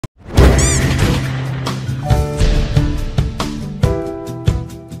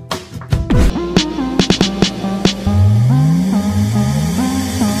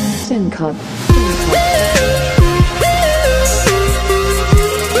GameCon.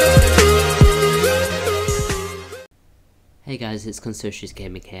 Hey guys, it's Consocious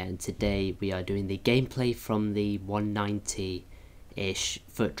Gaming here, and today we are doing the gameplay from the 190-ish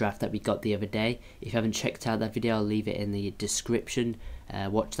Fut Draft that we got the other day. If you haven't checked out that video, I'll leave it in the description.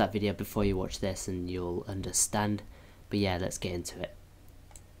 Watch that video before you watch this and you'll understand. But yeah, let's get into it.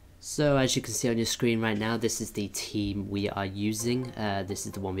 So as you can see on your screen right now, this is the team we are using. This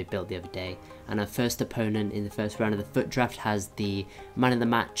is the one we built the other day. And our first opponent in the first round of the Fut Draft has the man of the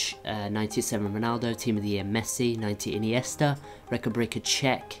match, 97 Ronaldo, team of the year Messi, 90 Iniesta, record breaker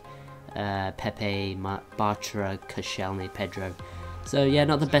Czech, Pepe, Bartra, Koscielny, Pedro. So yeah,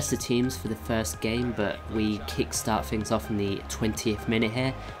 not the best of teams for the first game, but we kickstart things off in the 20th minute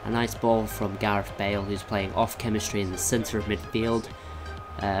here. A nice ball from Gareth Bale, who's playing off chemistry in the centre of midfield.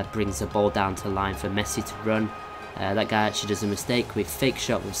 Brings the ball down to the line for Messi to run. That guy actually does a mistake with fake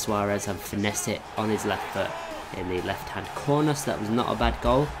shot with Suarez and finesse it on his left foot in the left hand corner, so that was not a bad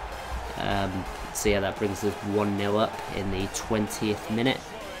goal. So yeah, that brings us 1-0 up in the 20th minute.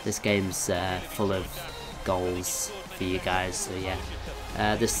 This game's full of goals for you guys, so yeah.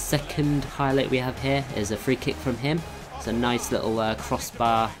 The second highlight we have here is a free kick from him. It's a nice little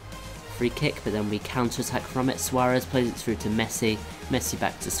crossbar free kick, but then we counter-attack from it. Suarez plays it through to Messi, Messi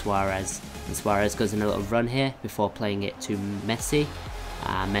back to Suarez, and Suarez goes in a little run here before playing it to Messi.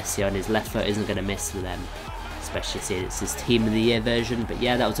 Messi on his left foot isn't going to miss with them, especially since it's his team of the year version. But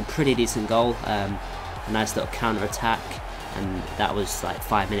yeah, that was a pretty decent goal, a nice little counter-attack, and that was like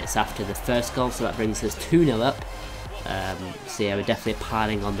 5 minutes after the first goal, so that brings us 2-0 up. So yeah, we're definitely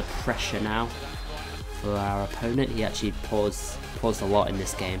piling on the pressure now for our opponent. He actually paused a lot in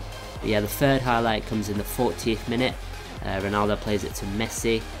this game. But yeah, the third highlight comes in the 40th minute. Ronaldo plays it to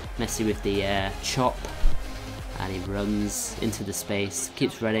Messi. Messi with the chop, and he runs into the space,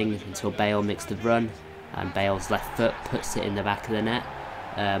 keeps running until Bale makes the run, and Bale's left foot puts it in the back of the net.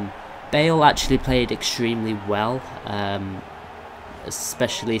 Bale actually played extremely well,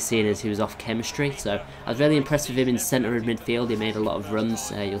 especially seeing as he was off chemistry. So I was really impressed with him in centre of midfield. He made a lot of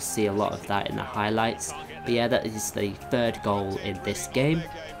runs. You'll see a lot of that in the highlights. But yeah, that is the third goal in this game.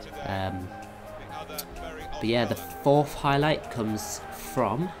 But yeah, the fourth highlight comes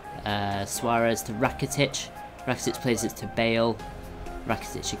from Suarez to Rakitic. Rakitic plays it to Bale.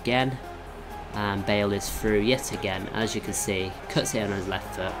 Rakitic again, and Bale is through yet again. As you can see, cuts it on his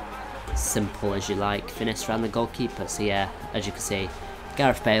left foot. Simple as you like, finesse around the goalkeeper. So yeah, as you can see,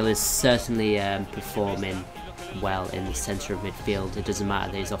 Gareth Bale is certainly performing well in the centre of midfield. It doesn't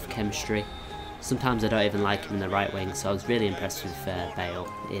matter that he's off chemistry. Sometimes I don't even like him in the right wing, so I was really impressed with Bale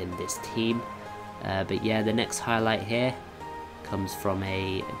in this team. But yeah, the next highlight here comes from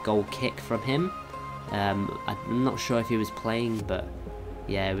a goal kick from him. I'm not sure if he was playing, but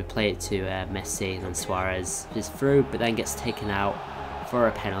yeah, we play it to Messi, and then Suarez is through, but then gets taken out for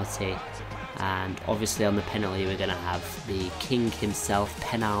a penalty. And obviously on the penalty we're going to have the king himself,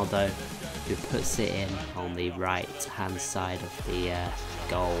 Penaldo, who puts it in on the right hand side of the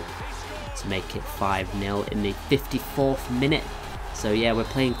goal to make it 5-0 in the 54th minute. So yeah, we're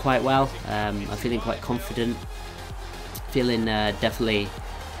playing quite well. I'm feeling quite confident, feeling definitely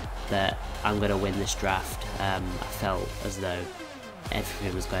that I'm going to win this draft. I felt as though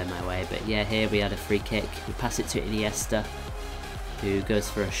everything was going my way, but yeah, here we had a free kick. We pass it to Iniesta, who goes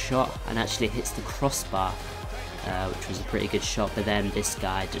for a shot and actually hits the crossbar, which was a pretty good shot. But then this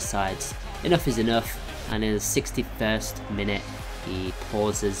guy decides enough is enough, and in the 61st minute he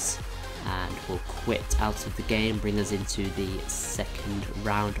pauses and will quit out of the game, bring us into the second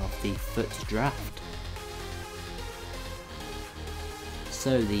round of the Fut Draft.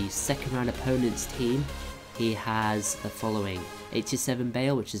 So the second round opponent's team, he has the following: 87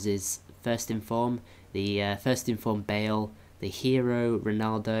 Bale, which is his first in form, the first in form Bale, the hero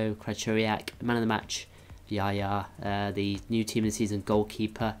Ronaldo, Krychowiak, man of the match Yaya, the new team of the season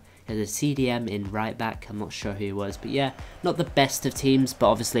goalkeeper. There's a CDM in right back. I'm not sure who he was, but yeah, not the best of teams, but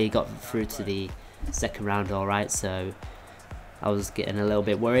obviously he got through to the second round alright, so I was getting a little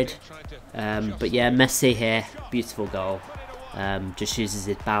bit worried. But yeah, Messi here, beautiful goal. Just uses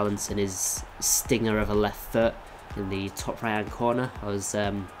his balance and his stinger of a left foot in the top right hand corner. I was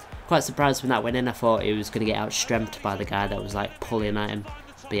quite surprised when that went in. I thought he was going to get outstrengthed by the guy that was like pulling at him,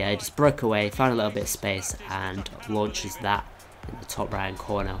 but yeah, he just broke away, found a little bit of space and launches that in the top right hand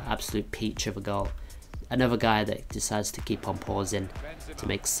corner. Absolute peach of a goal. Another guy that decides to keep on pausing to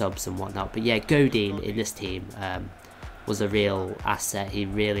make subs and whatnot. But yeah, Godin in this team was a real asset. He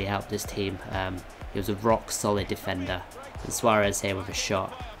really helped this team. He was a rock solid defender. And Suarez here with a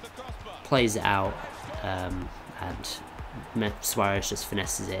shot, plays it out, and Suarez just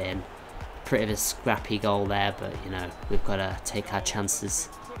finesses it in. pretty of a scrappy goal there, but you know, we've got to take our chances.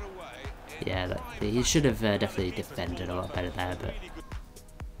 Yeah, he should have definitely defended a lot better there, but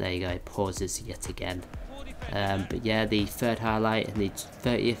there you go, he pauses yet again. But yeah, the third highlight in the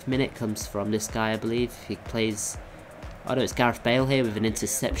 30th minute comes from this guy, I believe. He plays, oh no, it's Gareth Bale here with an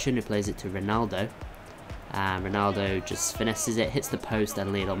interception, who plays it to Ronaldo. And Ronaldo just finesses it, hits the post,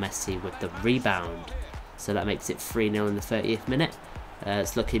 and Lionel Messi with the rebound. So that makes it 3-0 in the 30th minute.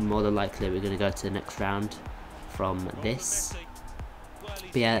 It's looking more than likely we're going to go to the next round from this.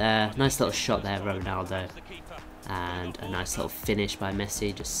 But yeah, nice little shot there, Ronaldo. And a nice little finish by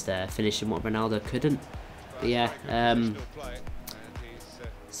Messi, just finishing what Ronaldo couldn't. But yeah,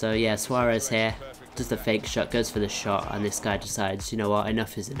 so yeah, Suarez here does the fake shot, goes for the shot, and this guy decides, you know what,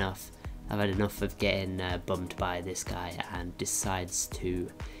 enough is enough. I've had enough of getting bummed by this guy, and decides to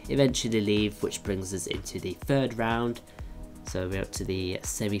eventually leave, which brings us into the third round. So we're up to the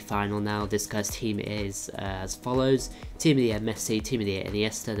semi-final now. This guy's team is as follows: Team of the Year Messi, Team of the Year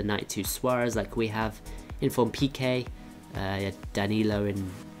Iniesta, the 92 Suarez, like we have. Inform PK, he had Danilo in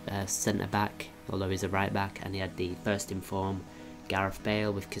centre back, although he's a right back, and he had the first inform Gareth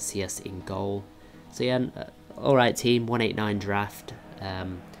Bale with Casillas in goal. So yeah, alright team, 189 draft.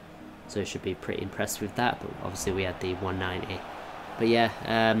 So we should be pretty impressed with that, but obviously we had the 190. But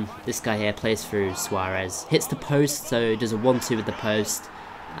yeah, this guy here plays through Suarez, hits the post, so he does a 1-2 with the post,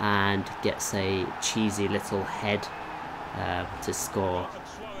 and gets a cheesy little head to score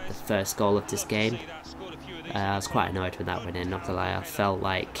the first goal of this game. I was quite annoyed when that went in, not gonna lie. I felt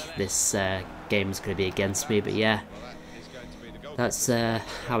like this game was going to be against me, but yeah, that's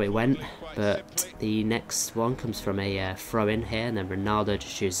how it went. But the next one comes from a throw-in here, and then Ronaldo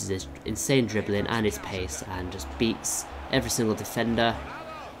just uses his insane dribbling and his pace and just beats every single defender.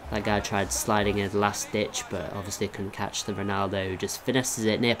 That guy tried sliding in the last ditch, but obviously couldn't catch the Ronaldo, who just finesses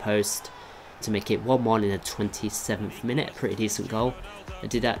it near post to make it 1-1 in the 27th minute. Pretty decent goal. I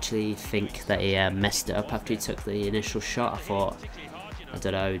did actually think that he messed it up after he took the initial shot. I thought, I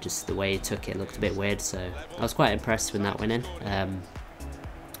don't know, just the way he took it looked a bit weird, so I was quite impressed when that went in.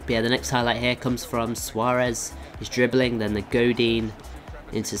 But yeah, the next highlight here comes from Suarez. He's dribbling, then the Godin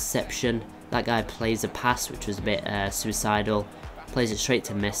interception. That guy plays a pass, which was a bit suicidal. Plays it straight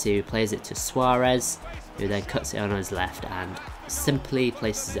to Messi, who plays it to Suarez, who then cuts it on his left and simply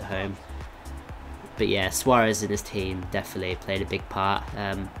places it home. But yeah, Suarez and his team definitely played a big part.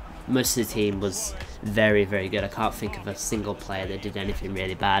 Most of the team was very, very good. I can't think of a single player that did anything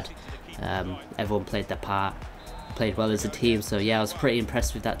really bad. Everyone played their part, played well as a team. So yeah, I was pretty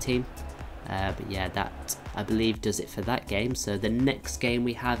impressed with that team. But yeah, that I believe does it for that game. So the next game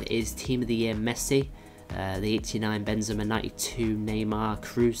we have is Team of the Year Messi. The 89 Benzema, 92 Neymar,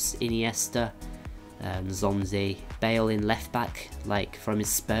 Cruz, Iniesta, Zonzi, Bale in left back, like from his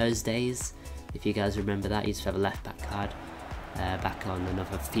Spurs days. If you guys remember that, he used to have a left back card back on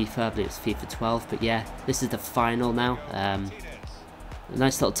another FIFA, I believe it was FIFA 12. But yeah, this is the final now. A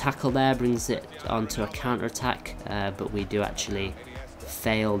nice little tackle there, brings it onto a counter attack, but we do actually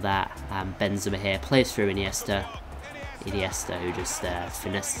fail that. Benzema here plays through Iniesta, who just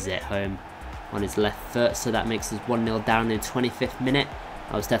finesses it home on his left foot, so that makes us 1-0 down in the 25th minute.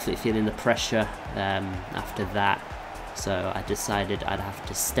 I was definitely feeling the pressure after that. So I decided I'd have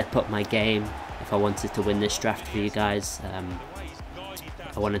to step up my game if I wanted to win this draft for you guys.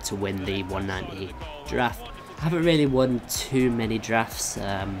 I wanted to win the 190 draft. I haven't really won too many drafts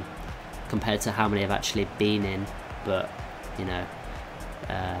compared to how many I've actually been in, but you know,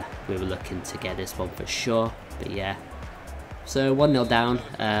 we were looking to get this one for sure. But yeah, so 1-0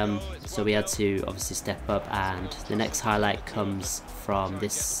 down, so we had to obviously step up, and the next highlight comes from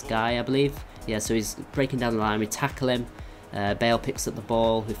this guy, I believe. Yeah, so he's breaking down the line, we tackle him, Bale picks up the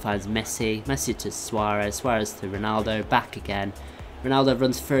ball, who finds Messi to Suarez, Suarez to Ronaldo, back again. Ronaldo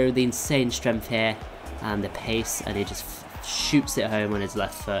runs through, the insane strength here and the pace, and he just shoots it home on his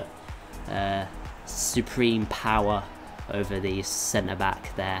left foot. Supreme power over the centre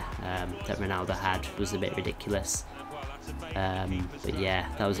back there that Ronaldo had was a bit ridiculous. But yeah,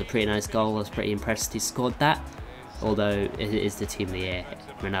 that was a pretty nice goal. I was pretty impressed he scored that. Although it is the Team of the Year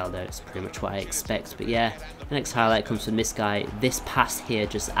Ronaldo, it's pretty much what I expect. But yeah, the next highlight comes from this guy. This pass here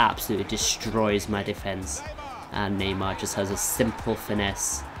just absolutely destroys my defence, and Neymar just has a simple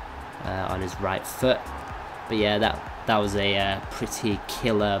finesse on his right foot. But yeah, that was a pretty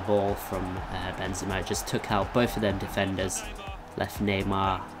killer ball from Benzema. It just took out both of them defenders, left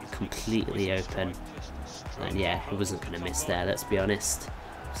Neymar completely open, and yeah, he wasn't going to miss there, let's be honest.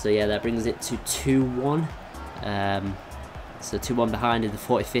 So yeah, that brings it to 2-1. So 2-1 behind in the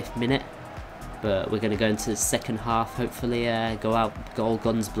 45th minute. But we're going to go into the second half, hopefully go out all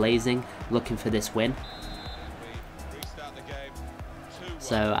guns blazing, looking for this win.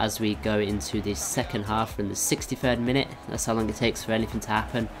 So as we go into the second half, we're in the 63rd minute, that's how long it takes for anything to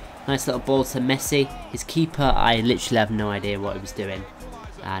happen. Nice little ball to Messi. His keeper, I literally have no idea what he was doing.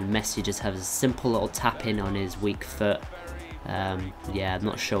 And Messi just has a simple little tap in on his weak foot. Yeah, I'm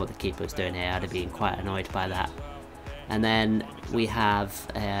not sure what the keeper was doing here, I'd have been quite annoyed by that. And then we have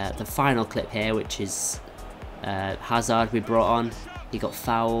the final clip here, which is Hazard we brought on. He got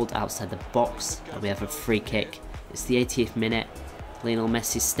fouled outside the box, and we have a free kick. It's the 80th minute. Lionel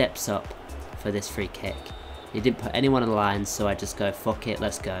Messi steps up for this free kick. He didn't put anyone on the line, so I just go, fuck it,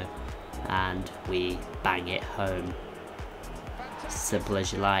 let's go. And we bang it home. Simple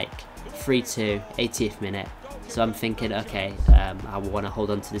as you like. 3-2, 80th minute. So I'm thinking, okay, I want to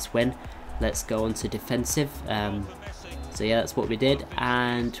hold on to this win. Let's go on to defensive. So yeah, that's what we did,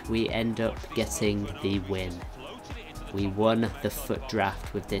 and we end up getting the win. We won the Fut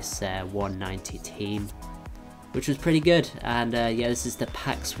Draft with this 190 team, which was pretty good. And yeah, this is the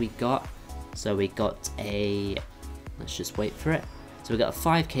packs we got. So we got a, let's just wait for it. So we got a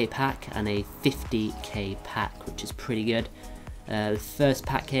 5k pack and a 50k pack, which is pretty good. The first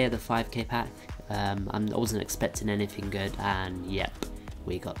pack here, the 5k pack, I wasn't expecting anything good, and yep,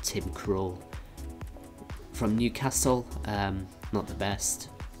 we got Tim Krul from Newcastle. Not the best,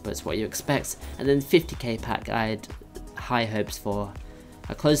 but it's what you expect. And then 50k pack I had high hopes for.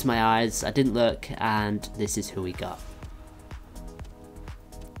 I closed my eyes, I didn't look, and this is who we got.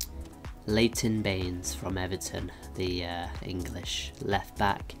 Leighton Baines from Everton, the English left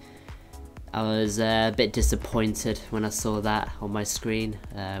back. I was a bit disappointed when I saw that on my screen.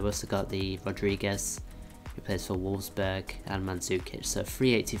 We also got the Rodriguez, who plays for Wolfsburg, and Mandzukic, so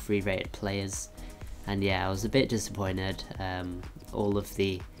 383 rated players. And yeah, I was a bit disappointed. All of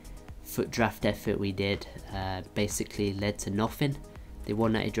the Fut Draft effort we did basically led to nothing. The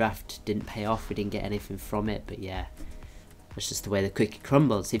 190 draft didn't pay off, we didn't get anything from it, but yeah, that's just the way the cookie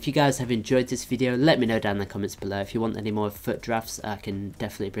crumbles. If you guys have enjoyed this video, let me know down in the comments below. If you want any more Fut Drafts, I can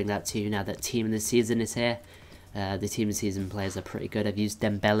definitely bring that to you now that Team of the Season is here. The Team of the Season players are pretty good. I've used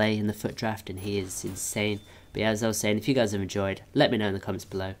Dembele in the Fut Draft and he is insane. But yeah, as I was saying, if you guys have enjoyed, let me know in the comments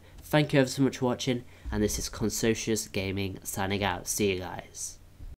below. Thank you ever so much for watching, and this is Consocious Gaming signing out. See you guys.